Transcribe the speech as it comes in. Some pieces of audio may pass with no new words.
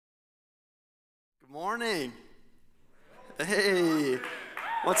Morning. Hey,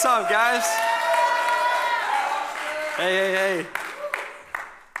 what's up, guys? Hey.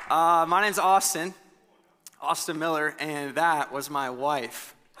 My name's Austin Miller, and that was my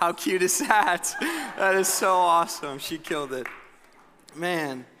wife. How cute is that? That is so awesome. She killed it.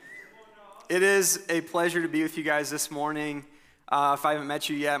 Man, it is a pleasure to be with you guys this morning. If I haven't met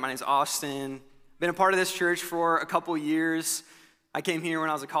you yet, my name's Austin. Been a part of this church for a couple years. I came here when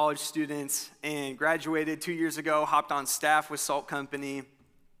I was a college student and graduated 2 years ago, hopped on staff with Salt Company,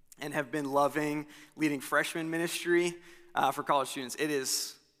 and have been loving leading freshman ministry for college students. It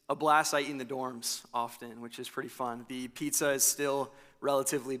is a blast. I eat in the dorms often, which is pretty fun. The pizza is still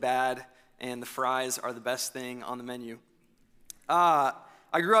relatively bad, and the fries are the best thing on the menu. I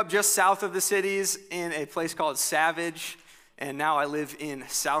grew up just south of the cities in a place called Savage, and now I live in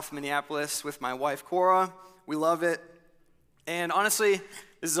South Minneapolis with my wife, Cora. We love it. And honestly,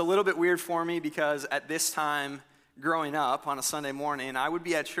 this is a little bit weird for me because at this time, growing up on a Sunday morning, I would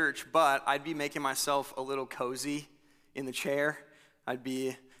be at church, but I'd be making myself a little cozy in the chair. I'd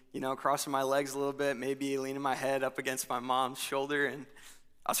be, crossing my legs a little bit, maybe leaning my head up against my mom's shoulder, and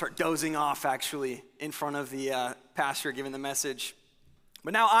I'll start dozing off, actually, in front of the pastor giving the message.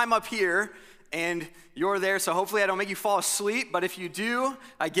 But now I'm up here, and you're there, so hopefully I don't make you fall asleep, but if you do,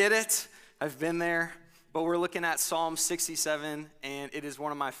 I get it. I've been there. But we're looking at Psalm 67, and it is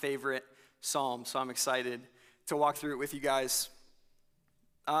one of my favorite psalms, so I'm excited to walk through it with you guys.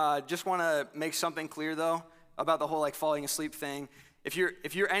 Just want to make something clear, though, about the whole falling asleep thing. If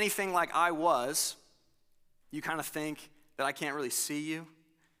you're anything like I was, you kind of think that I can't really see you,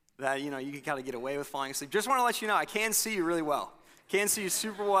 that you can kind of get away with falling asleep. Just want to let you know, I can see you really well. Can see you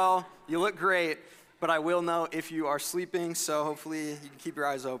super well. You look great, but I will know if you are sleeping, so hopefully you can keep your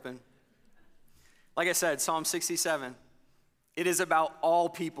eyes open. Like I said, Psalm 67, it is about all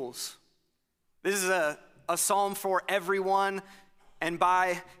peoples. This is a psalm for everyone, and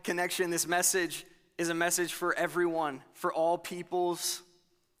by connection, this message is a message for everyone, for all peoples,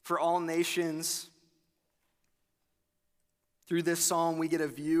 for all nations. Through this psalm, we get a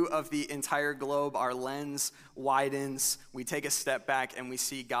view of the entire globe. Our lens widens. We take a step back, and we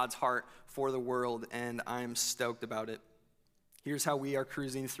see God's heart for the world, and I'm stoked about it. Here's how we are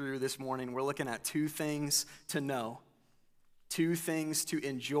cruising through this morning. We're looking at 2 things to know, 2 things to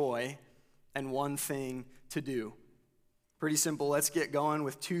enjoy, and 1 thing to do. Pretty simple. Let's get going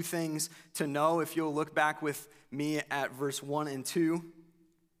with 2 things to know. If you'll look back with me at verse 1 and 2,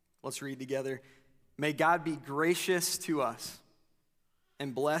 let's read together. May God be gracious to us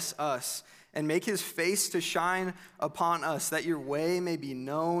and bless us and make his face to shine upon us, that your way may be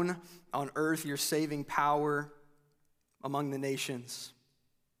known on earth, your saving power among the nations.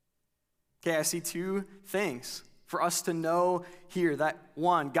 Okay, I see 2 things for us to know here. That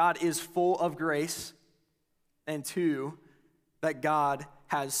 1, God is full of grace, and 2, that God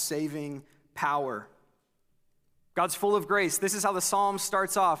has saving power. God's full of grace. This is how the psalm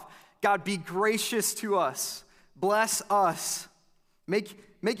starts off. God, be gracious to us. Bless us. Make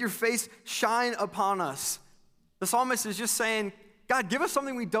your face shine upon us. The psalmist is just saying, God, give us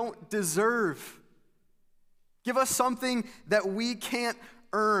something we don't deserve. Give us something that we can't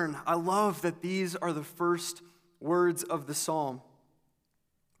earn. I love that these are the first words of the psalm.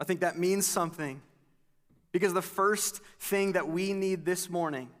 I think that means something, because the first thing that we need this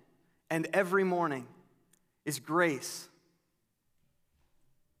morning and every morning is grace.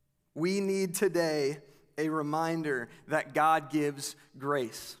 We need today a reminder that God gives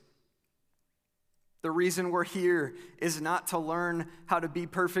grace. The reason we're here is not to learn how to be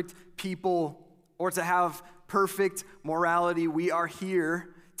perfect people or to have perfect morality. We are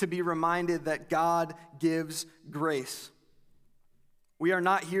here to be reminded that God gives grace. We are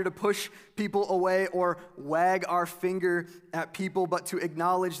not here to push people away or wag our finger at people, but to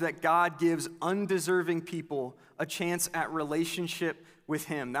acknowledge that God gives undeserving people a chance at relationship with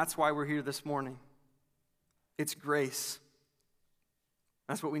him. That's why we're here this morning. It's grace.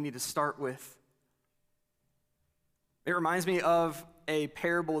 That's what we need to start with. It reminds me of a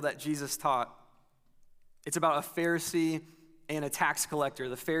parable that Jesus taught. It's about a Pharisee and a tax collector.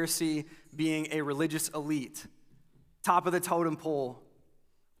 The Pharisee being a religious elite, top of the totem pole,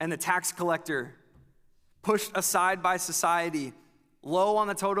 and the tax collector pushed aside by society, low on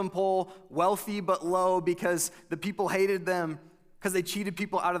the totem pole, wealthy but low because the people hated them because they cheated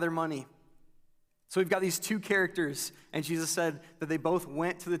people out of their money. So we've got these 2 characters, and Jesus said that they both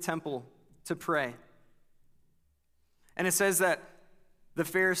went to the temple to pray. And it says that the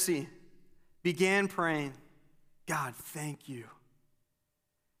Pharisee began praying, God, thank you.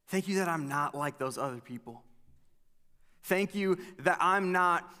 Thank you that I'm not like those other people. Thank you that I'm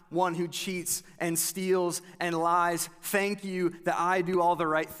not one who cheats and steals and lies. Thank you that I do all the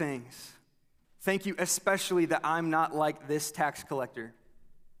right things. Thank you especially that I'm not like this tax collector.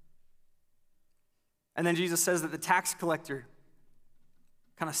 And then Jesus says that the tax collector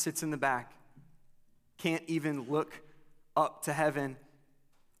kind of sits in the back, can't even look up to heaven,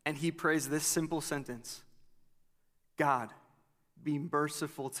 and he prays this simple sentence: God, be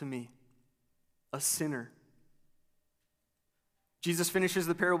merciful to me, a sinner. Jesus finishes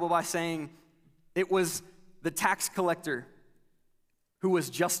the parable by saying it was the tax collector who was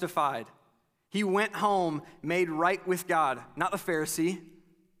justified. He went home made right with God, not the Pharisee.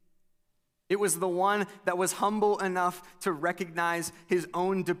 It was the one that was humble enough to recognize his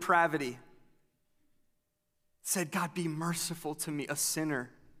own depravity. Said, God, be merciful to me, a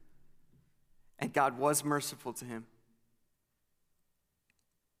sinner. And God was merciful to him.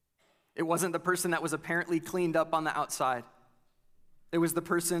 It wasn't the person that was apparently cleaned up on the outside. It was the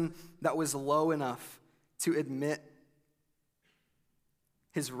person that was low enough to admit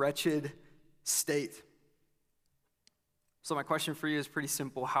his wretched state. So my question for you is pretty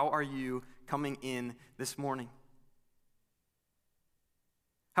simple. How are you coming in this morning?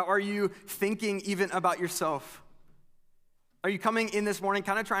 How are you thinking even about yourself? Are you coming in this morning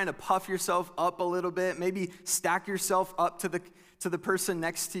kind of trying to puff yourself up a little bit, maybe stack yourself up to the person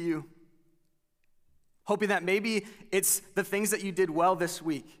next to you? Hoping that maybe it's the things that you did well this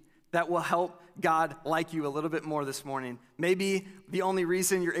week that will help God like you a little bit more this morning. Maybe the only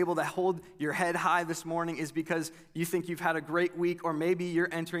reason you're able to hold your head high this morning is because you think you've had a great week, or maybe you're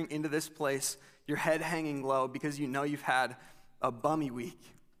entering into this place, your head hanging low because you know you've had a bummy week.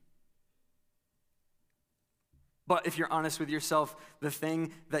 But if you're honest with yourself, the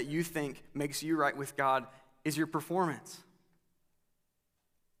thing that you think makes you right with God is your performance.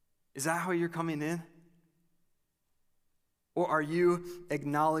 Is that how you're coming in? Or are you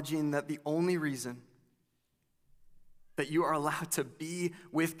acknowledging that the only reason that you are allowed to be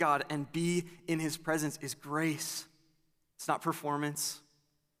with God and be in his presence is grace? It's not performance.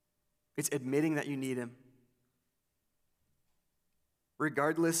 It's admitting that you need him.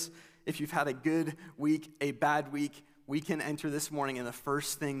 Regardless if you've had a good week, a bad week, we can enter this morning and the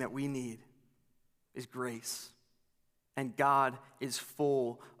first thing that we need is grace. And God is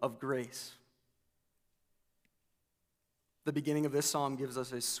full of grace. The beginning of this psalm gives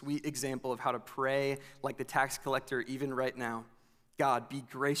us a sweet example of how to pray like the tax collector even right now. God, be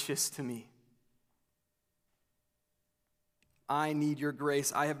gracious to me. I need your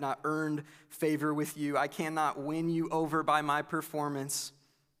grace. I have not earned favor with you. I cannot win you over by my performance.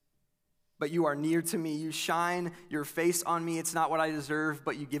 But you are near to me. You shine your face on me. It's not what I deserve,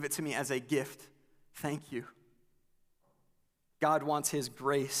 but you give it to me as a gift. Thank you. God wants his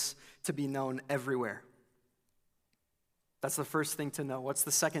grace to be known everywhere. That's the first thing to know. What's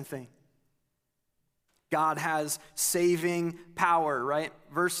the second thing? God has saving power, right?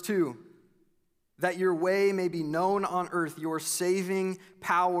 Verse 2, that your way may be known on earth, your saving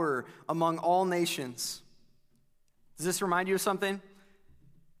power among all nations. Does this remind you of something?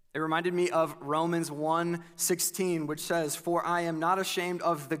 It reminded me of Romans 1:16, which says, "For I am not ashamed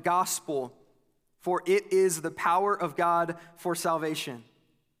of the gospel, for it is the power of God for salvation."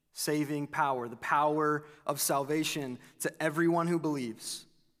 Saving power, the power of salvation to everyone who believes,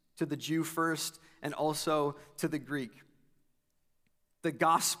 to the Jew first and also to the Greek. The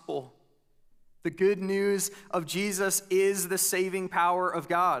gospel, the good news of Jesus is the saving power of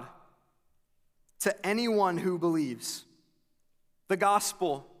God to anyone who believes. The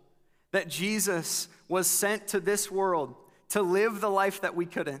gospel that Jesus was sent to this world to live the life that we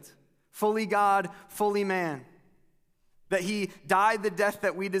couldn't, fully God, fully man. That he died the death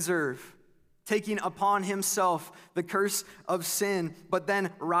that we deserve, taking upon himself the curse of sin, but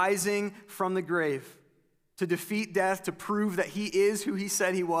then rising from the grave to defeat death, to prove that he is who he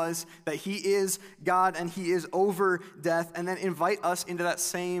said he was, that he is God and he is over death, and then invite us into that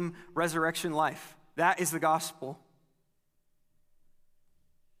same resurrection life. That is the gospel.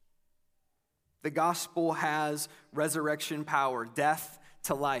 The gospel has resurrection power, death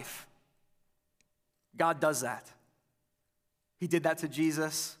to life. God does that. He did that to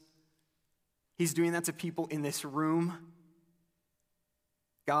Jesus. He's doing that to people in this room.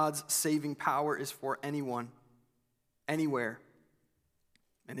 God's saving power is for anyone, anywhere.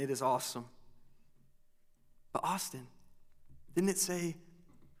 And it is awesome. But Austin, didn't it say,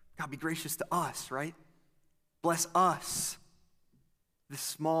 God, be gracious to us, right? Bless us. This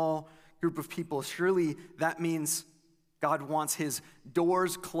small group of people. Surely that means God wants his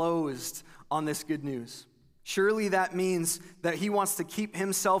doors closed on this good news. Surely that means that he wants to keep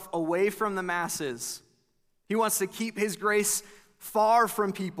himself away from the masses. He wants to keep his grace far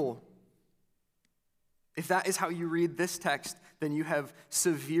from people. If that is how you read this text, then you have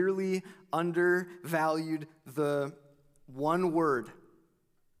severely undervalued the one word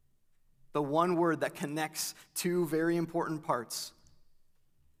that connects two very important parts.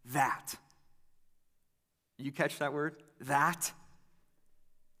 That. You catch that word? That.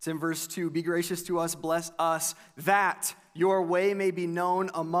 It's in verse 2. Be gracious to us, bless us, that your way may be known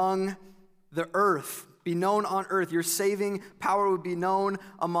among the earth. Be known on earth. Your saving power would be known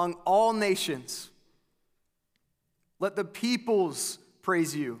among all nations. Let the peoples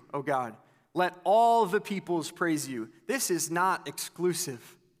praise you, O God. Let all the peoples praise you. This is not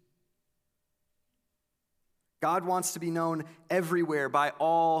exclusive. God wants to be known everywhere by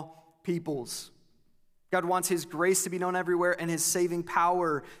all peoples. God wants his grace to be known everywhere and his saving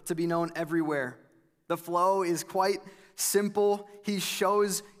power to be known everywhere. The flow is quite simple. He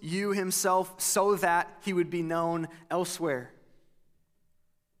shows you himself so that he would be known elsewhere.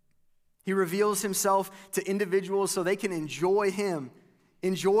 He reveals himself to individuals so they can enjoy him,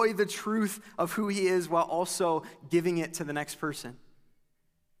 enjoy the truth of who he is while also giving it to the next person.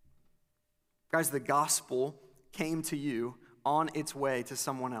 Guys, the gospel came to you on its way to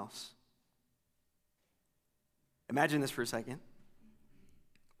someone else. Imagine this for a second.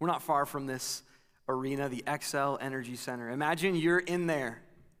 We're not far from this arena, the XL Energy Center. Imagine you're in there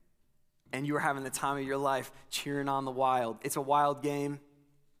and you're having the time of your life cheering on the Wild. It's a Wild game,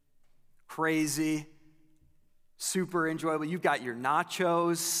 crazy, super enjoyable. You've got your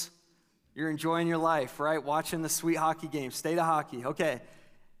nachos. You're enjoying your life, right? Watching the sweet hockey game, state of hockey, okay.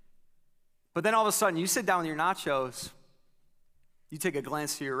 But then all of a sudden, you sit down with your nachos, you take a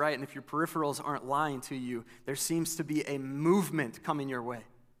glance to your right, and if your peripherals aren't lying to you, there seems to be a movement coming your way.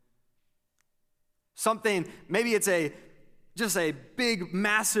 Something, maybe it's just a big,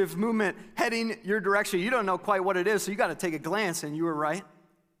 massive movement heading your direction. You don't know quite what it is, so you got to take a glance, and you were right.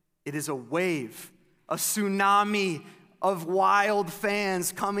 It is a wave, a tsunami of Wild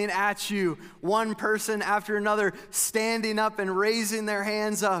fans coming at you, one person after another standing up and raising their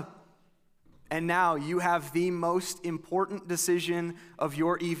hands up. And now you have the most important decision of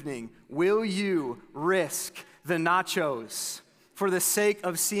your evening. Will you risk the nachos for the sake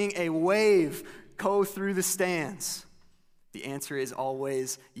of seeing a wave go through the stands? The answer is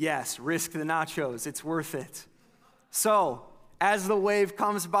always yes. Risk the nachos. It's worth it. So, as the wave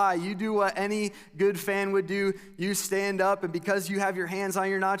comes by, you do what any good fan would do. You stand up, and because you have your hands on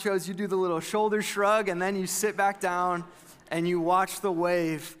your nachos, you do the little shoulder shrug, and then you sit back down, and you watch the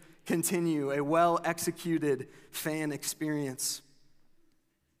wave continue, a well-executed fan experience.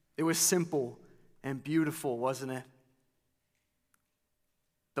 It was simple and beautiful, wasn't it?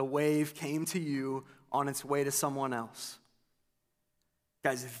 The wave came to you on its way to someone else.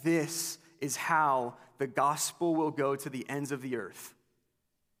 Guys, this is how the gospel will go to the ends of the earth.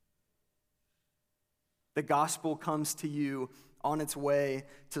 The gospel comes to you on its way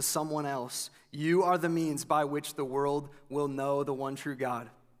to someone else. You are the means by which the world will know the one true God.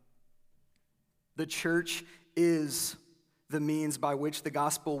 The church is the means by which the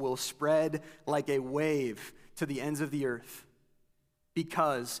gospel will spread like a wave to the ends of the earth,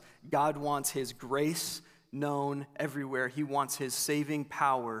 because God wants his grace known everywhere. He wants his saving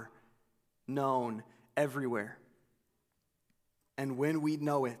power known everywhere. And when we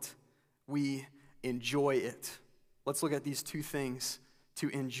know it, we enjoy it. Let's look at these two things to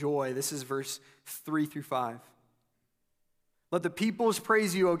enjoy. This is verse 3-5. Let the peoples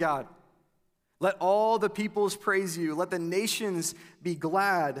praise you, O God. Let all the peoples praise you. Let the nations be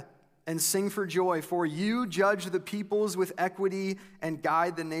glad and sing for joy, for you judge the peoples with equity and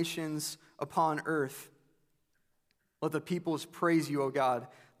guide the nations upon earth. Let the peoples praise you, O God.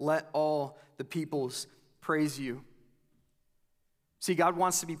 Let all the peoples praise you. See, God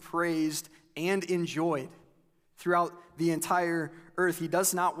wants to be praised and enjoyed throughout the entire earth. He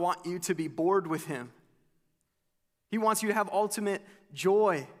does not want you to be bored with him. He wants you to have ultimate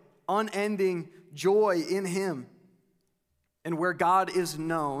joy, unending joy in him. And where God is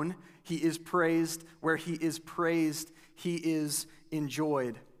known, he is praised. Where he is praised, he is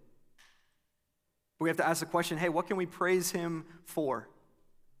enjoyed. But we have to ask the question, hey, what can we praise him for?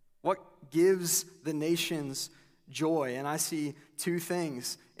 What gives the nations joy? And I see two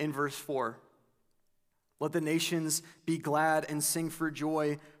things in verse 4. Let the nations be glad and sing for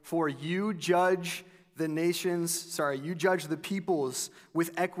joy, for you judge the peoples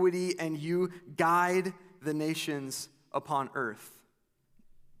with equity, and you guide the nations upon earth.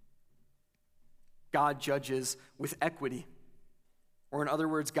 God judges with equity. Or in other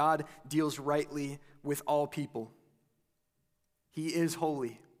words, God deals rightly with all people. He is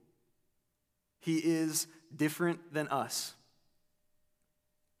holy. He is different than us.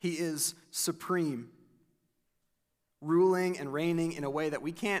 He is supreme, ruling and reigning in a way that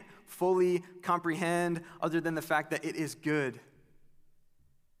we can't fully comprehend other than the fact that it is good.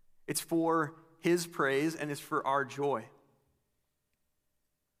 It's for his praise and it's for our joy.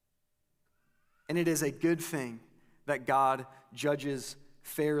 And it is a good thing that God judges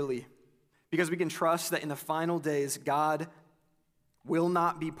fairly, because we can trust that in the final days, God will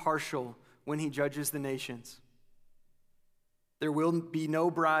not be partial when he judges the nations. There will be no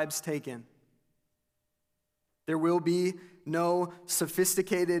bribes taken. There will be no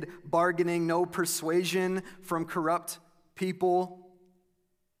sophisticated bargaining, no persuasion from corrupt people.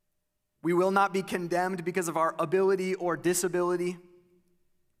 We will not be condemned because of our ability or disability.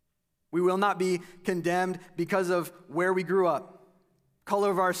 We will not be condemned because of where we grew up, color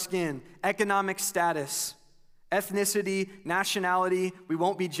of our skin, economic status, ethnicity, nationality. We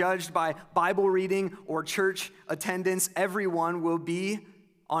won't be judged by Bible reading or church attendance. Everyone will be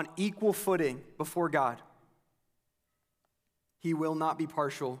on equal footing before God. He will not be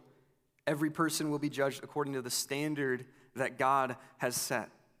partial. Every person will be judged according to the standard that God has set.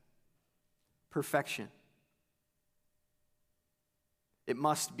 Perfection. It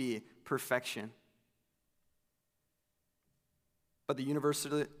must be perfection. But the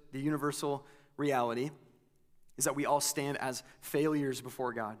universal reality is that we all stand as failures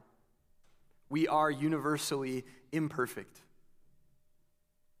before God. We are universally imperfect.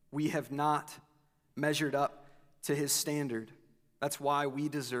 We have not measured up to his standard. That's why we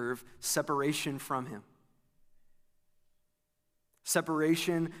deserve separation from him.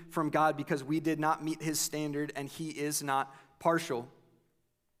 Separation from God because we did not meet his standard and he is not partial.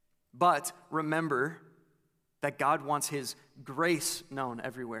 But remember that God wants his grace known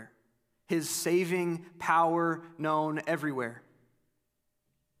everywhere, his saving power known everywhere.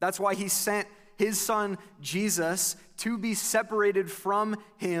 That's why he sent his son Jesus to be separated from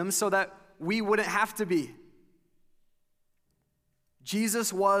him so that we wouldn't have to be.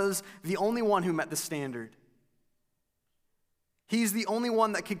 Jesus was the only one who met the standard. He's the only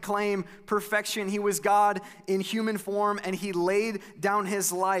one that could claim perfection. He was God in human form, and he laid down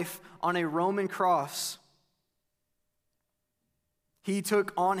his life on a Roman cross. He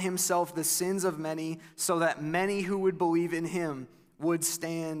took on himself the sins of many so that many who would believe in him would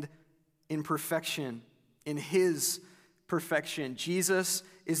stand in perfection, in his perfection. Jesus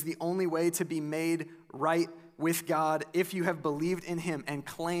is the only way to be made right with God if you have believed in him and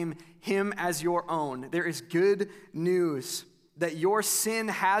claim him as your own. There is good news that your sin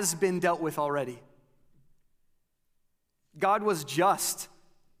has been dealt with already. God was just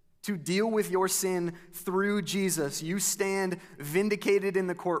to deal with your sin through Jesus. You stand vindicated in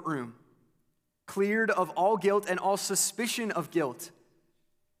the courtroom, cleared of all guilt and all suspicion of guilt,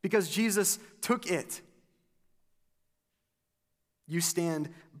 because Jesus took it. You stand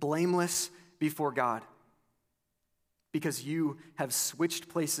blameless before God because you have switched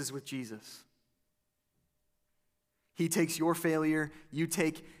places with Jesus. He takes your failure, you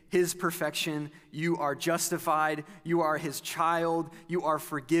take his perfection, you are justified, you are his child, you are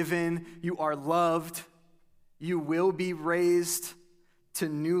forgiven, you are loved, you will be raised to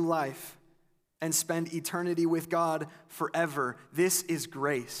new life and spend eternity with God forever. This is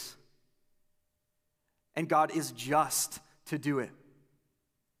grace. And God is just to do it.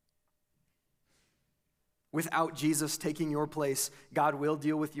 Without Jesus taking your place, God will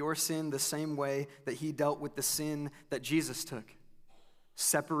deal with your sin the same way that he dealt with the sin that Jesus took.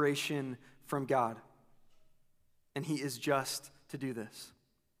 Separation from God. And he is just to do this.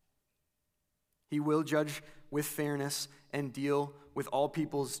 He will judge with fairness and deal with all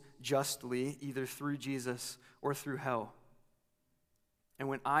peoples justly, either through Jesus or through hell. And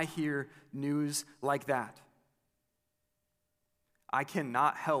when I hear news like that, I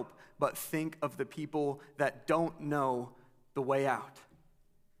cannot help but think of the people that don't know the way out.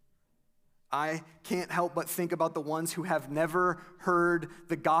 I can't help but think about the ones who have never heard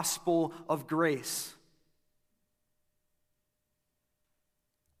the gospel of grace.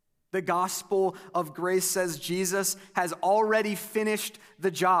 The gospel of grace says Jesus has already finished the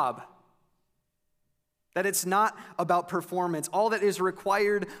job. That it's not about performance. All that is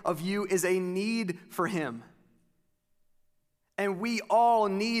required of you is a need for him. And we all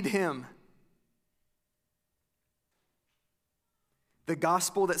need him. The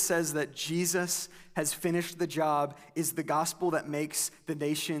gospel that says that Jesus has finished the job is the gospel that makes the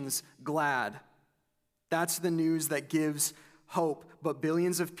nations glad. That's the news that gives hope, but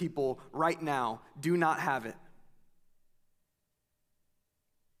billions of people right now do not have it.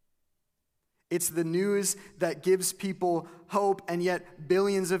 It's the news that gives people hope, and yet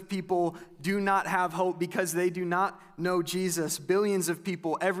billions of people do not have hope because they do not know Jesus. Billions of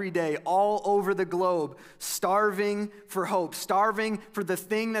people every day all over the globe starving for hope, starving for the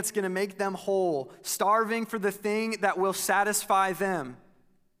thing that's going to make them whole, starving for the thing that will satisfy them.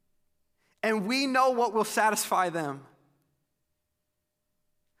 And we know what will satisfy them.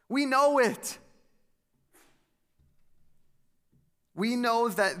 We know it. We know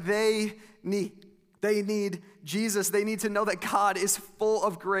that they need Jesus. They need to know that God is full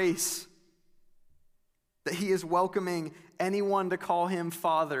of grace, that he is welcoming anyone to call him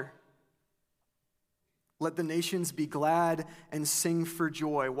Father. Let the nations be glad and sing for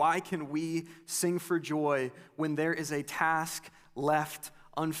joy. Why can we sing for joy when there is a task left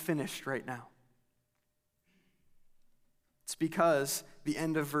unfinished right now? It's because the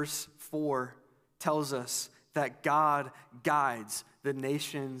end of verse 4 tells us that God guides the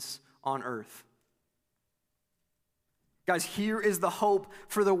nations on earth. Guys, here is the hope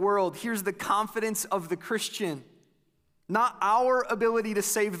for the world. Here's the confidence of the Christian. Not our ability to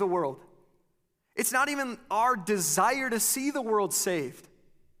save the world. It's not even our desire to see the world saved.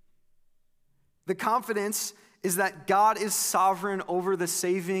 The confidence is that God is sovereign over the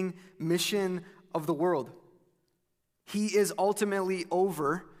saving mission of the world. He is ultimately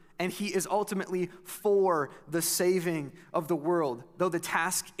over, and he is ultimately for the saving of the world. Though the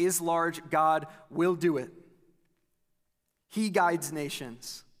task is large, God will do it. He guides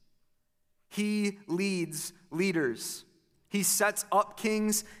nations. He leads leaders. He sets up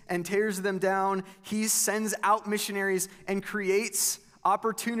kings and tears them down. He sends out missionaries and creates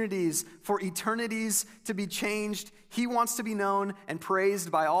opportunities for eternities to be changed. He wants to be known and praised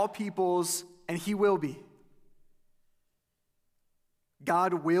by all peoples, and he will be.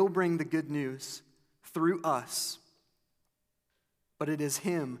 God will bring the good news through us, but it is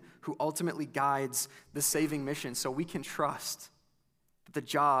him who ultimately guides the saving mission, so we can trust that the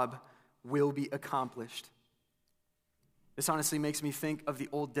job will be accomplished. This honestly makes me think of the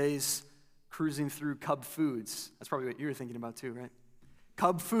old days cruising through Cub Foods. That's probably what you were thinking about too, right?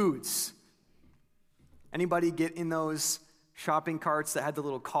 Cub Foods. Anybody get in those shopping carts that had the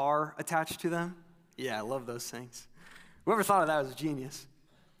little car attached to them? Yeah, I love those things. Whoever thought of that was a genius.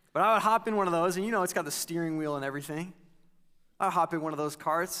 But I would hop in one of those, and it's got the steering wheel and everything. I would hop in one of those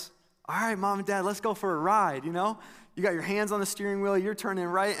carts. All right, Mom and Dad, let's go for a ride, You got your hands on the steering wheel, you're turning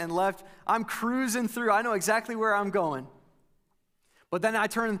right and left. I'm cruising through. I know exactly where I'm going. But then I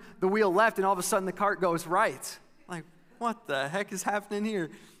turn the wheel left, and all of a sudden the cart goes right. Like, what the heck is happening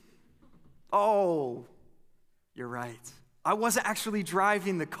here? Oh, you're right. I wasn't actually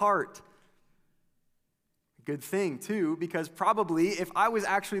driving the cart. Good thing, too, because probably if I was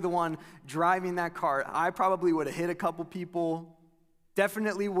actually the one driving that cart, I probably would have hit a couple people,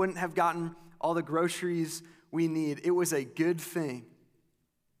 definitely wouldn't have gotten all the groceries we need. It was a good thing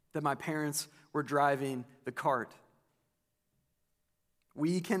that my parents were driving the cart.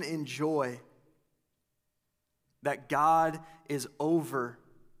 We can enjoy that God is over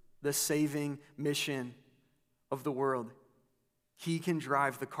the saving mission of the world. He can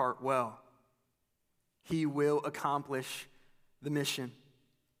drive the cart well. He will accomplish the mission.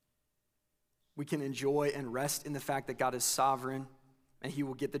 We can enjoy and rest in the fact that God is sovereign and he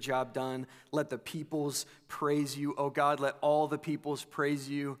will get the job done. Let the peoples praise you. Oh God, let all the peoples praise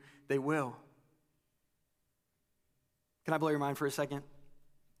you. They will. Can I blow your mind for a second?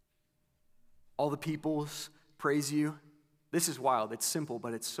 All the peoples praise you. This is wild. It's simple,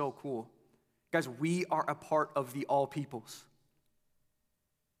 but it's so cool. Guys, we are a part of the all peoples.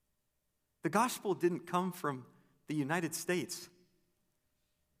 The gospel didn't come from the United States.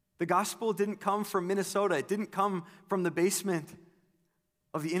 The gospel didn't come from Minnesota. It didn't come from the basement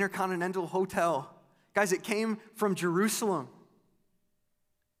of the Intercontinental Hotel. Guys, it came from Jerusalem.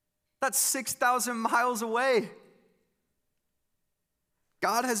 That's 6,000 miles away.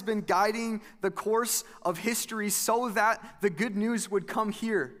 God has been guiding the course of history so that the good news would come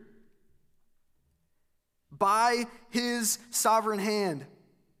here. By his sovereign hand.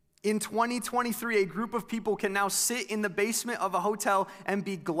 In 2023, a group of people can now sit in the basement of a hotel and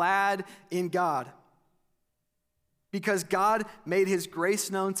be glad in God. Because God made his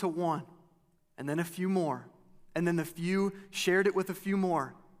grace known to one, and then a few more, and then the few shared it with a few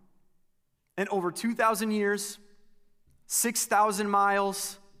more. And over 2,000 years, 6,000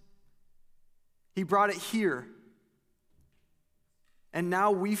 miles, he brought it here. And now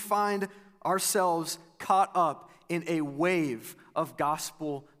we find ourselves caught up in a wave of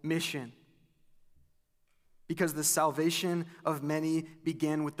gospel mission. Because the salvation of many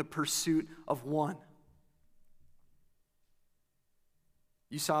began with the pursuit of one.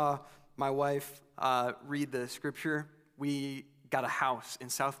 You saw my wife read the scripture, we got a house in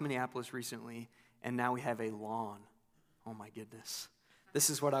South Minneapolis recently, and now we have a lawn. Oh my goodness.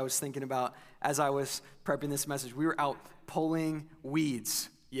 This is what I was thinking about as I was prepping this message. We were out pulling weeds.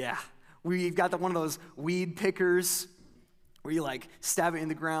 Yeah. We've got one of those weed pickers where you like stab it in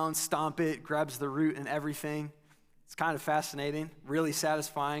the ground, stomp it, grabs the root and everything. It's kind of fascinating, really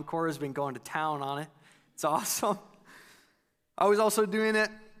satisfying. Cora's been going to town on it. It's awesome. I was also doing it,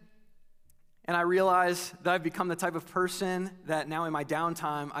 and I realized that I've become the type of person that now in my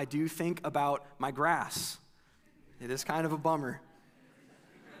downtime, I do think about my grass. It is kind of a bummer.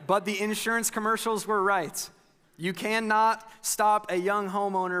 But the insurance commercials were right. You cannot stop a young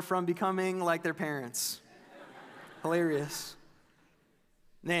homeowner from becoming like their parents. Hilarious.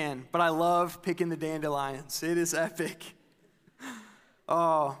 Man, but I love picking the dandelions. It is epic.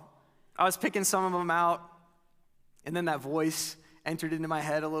 Oh, I was picking some of them out, and then that voice entered into my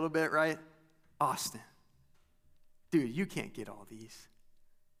head a little bit, right? Austin, dude, you can't get all these.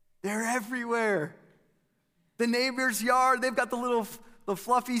 They're everywhere. The neighbor's yard, they've got the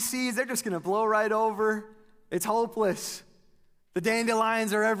fluffy seeds. They're just going to blow right over. It's hopeless. The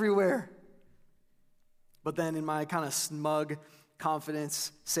dandelions are everywhere. But then in my kind of smug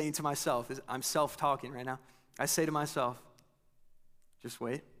confidence, saying to myself, I'm self-talking right now, I say to myself, just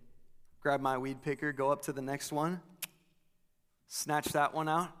wait, grab my weed picker, go up to the next one, snatch that one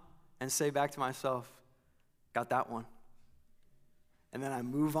out, and say back to myself, got that one. And then I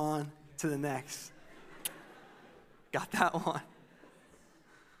move on to the next. Got that one.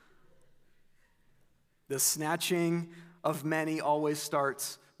 The snatching of many always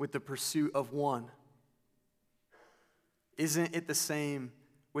starts with the pursuit of one. Isn't it the same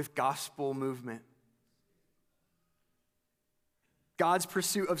with gospel movement? God's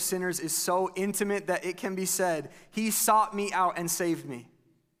pursuit of sinners is so intimate that it can be said, He sought me out and saved me.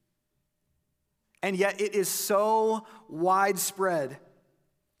 And yet it is so widespread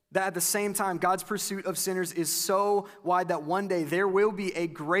that at the same time, God's pursuit of sinners is so wide that one day there will be a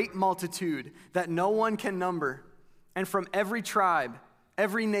great multitude that no one can number. And from every tribe,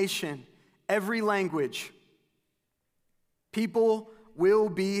 every nation, every language, people will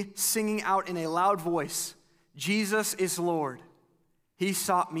be singing out in a loud voice, Jesus is Lord. He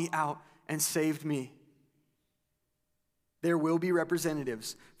sought me out and saved me. There will be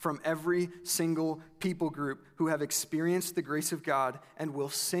representatives from every single people group who have experienced the grace of God and will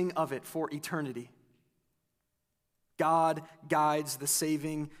sing of it for eternity. God guides the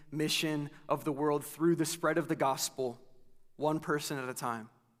saving mission of the world through the spread of the gospel, one person at a time.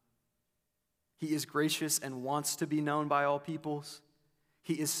 He is gracious and wants to be known by all peoples.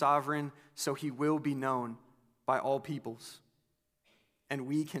 He is sovereign, so he will be known by all peoples. And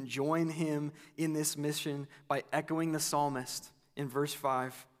we can join him in this mission by echoing the psalmist in verse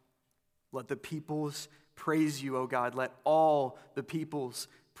 5. Let the peoples praise you, O God. Let all the peoples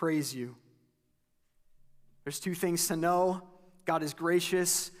praise you. There's two things to know. God is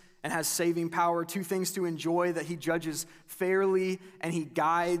gracious and has saving power. Two things to enjoy, that he judges fairly and he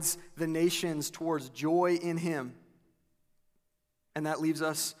guides the nations towards joy in him. And that leaves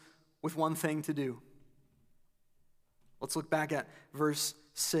us with one thing to do. Let's look back at verse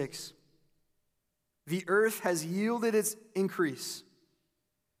 6. The earth has yielded its increase.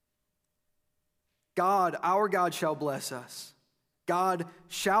 God, our God, shall bless us. God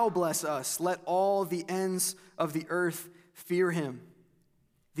shall bless us. Let all the ends of the earth fear him.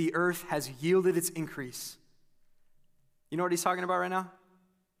 The earth has yielded its increase. You know what he's talking about right now?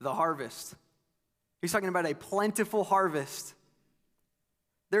 The harvest. He's talking about a plentiful harvest.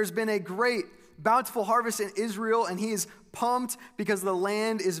 There's been a great bountiful harvest in Israel, and he is pumped because the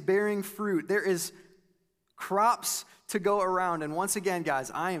land is bearing fruit. There is crops to go around. And once again, guys,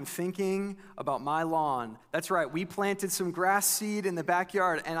 I am thinking about my lawn. That's right, we planted some grass seed in the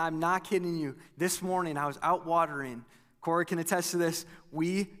backyard, and I'm not kidding you. This morning, I was out watering. Cora can attest to this.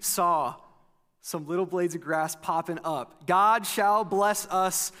 We saw some little blades of grass popping up. God shall bless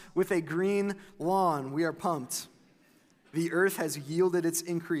us with a green lawn. We are pumped. The earth has yielded its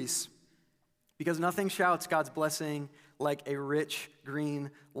increase. Because nothing shouts God's blessing like a rich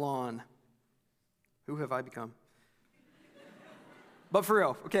green lawn. Who have I become? But for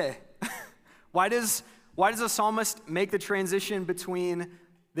real, okay. Why does the psalmist make the transition between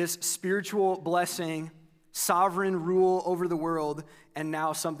this spiritual blessing, sovereign rule over the world, and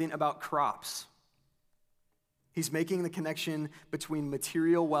now something about crops? He's making the connection between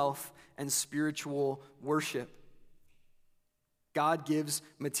material wealth and spiritual worship. God gives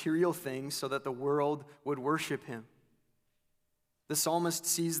material things so that the world would worship him. The psalmist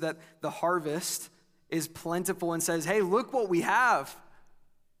sees that the harvest is plentiful and says, hey, look what we have.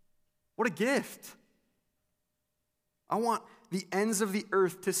 What a gift. I want the ends of the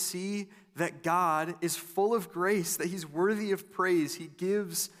earth to see that God is full of grace, that he's worthy of praise. He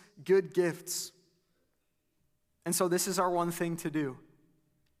gives good gifts. And so this is our one thing to do.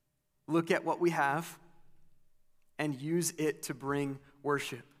 Look at what we have and use it to bring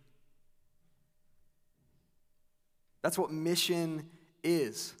worship. That's what mission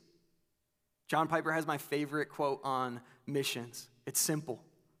is. John Piper has my favorite quote on missions. It's simple.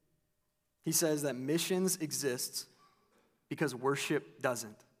 He says that missions exists because worship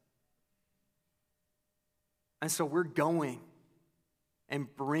doesn't. And so we're going and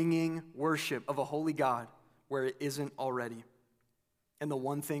bringing worship of a holy God where it isn't already. And the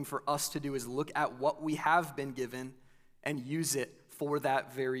one thing for us to do is look at what we have been given and use it for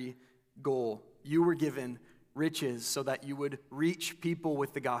that very goal. You were given riches so that you would reach people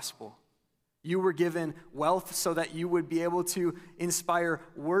with the gospel. You were given wealth so that you would be able to inspire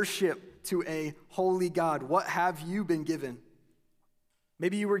worship to a holy God. What have you been given?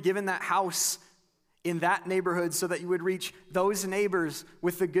 Maybe you were given that house in that neighborhood so that you would reach those neighbors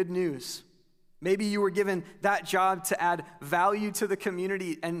with the good news. Maybe you were given that job to add value to the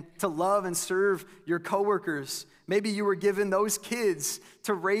community and to love and serve your coworkers. Maybe you were given those kids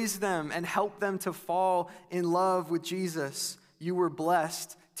to raise them and help them to fall in love with Jesus. You were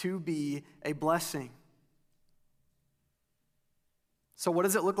blessed to be a blessing. So what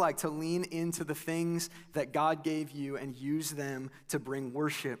does it look like to lean into the things that God gave you and use them to bring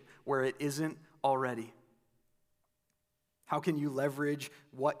worship where it isn't already? How can you leverage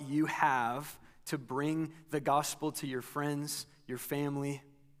what you have to bring the gospel to your friends, your family?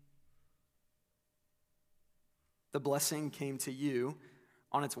 The blessing came to you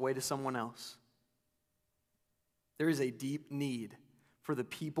on its way to someone else. There is a deep need for the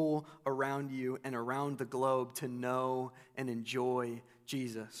people around you and around the globe to know and enjoy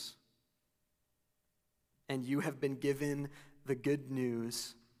Jesus. And you have been given the good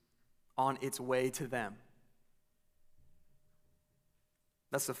news on its way to them.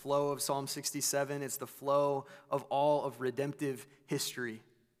 That's the flow of Psalm 67. It's the flow of all of redemptive history.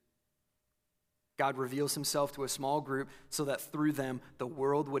 God reveals himself to a small group so that through them the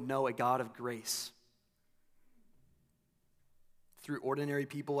world would know a God of grace. Through ordinary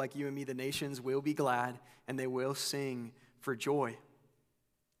people like you and me, the nations will be glad and they will sing for joy.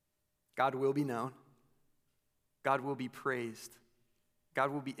 God will be known. God will be praised.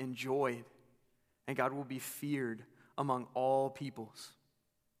 God will be enjoyed. And God will be feared among all peoples.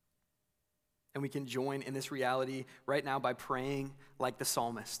 And we can join in this reality right now by praying like the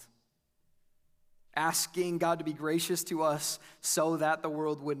psalmist. Asking God to be gracious to us so that the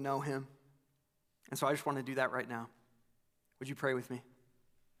world would know him. And so I just want to do that right now. Would you pray with me?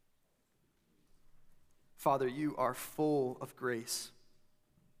 Father, you are full of grace.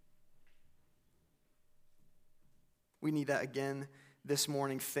 We need that again this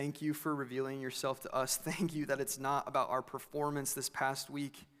morning. Thank you for revealing yourself to us. Thank you that it's not about our performance this past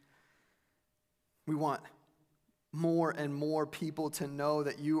week. We want more and more people to know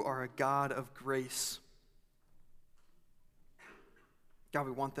that you are a God of grace. God,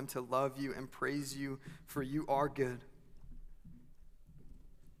 we want them to love you and praise you, for you are good.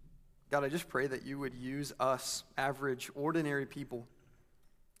 God, I just pray that you would use us, average, ordinary people,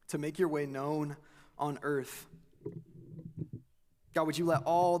 to make your way known on earth. God, would you let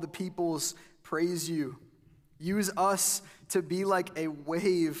all the peoples praise you? Use us to be like a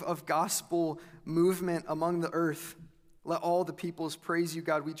wave of gospel movement among the earth. Let all the peoples praise you,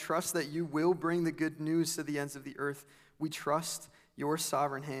 God. We trust that you will bring the good news to the ends of the earth. We trust your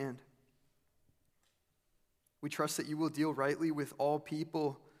sovereign hand. We trust that you will deal rightly with all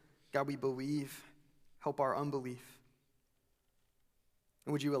people. God, we believe. Help our unbelief.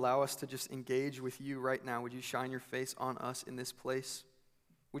 And would you allow us to just engage with you right now? Would you shine your face on us in this place?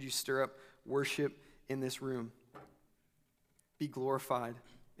 Would you stir up worship in this room? Be glorified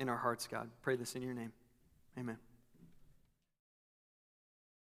in our hearts, God. Pray this in your name. Amen.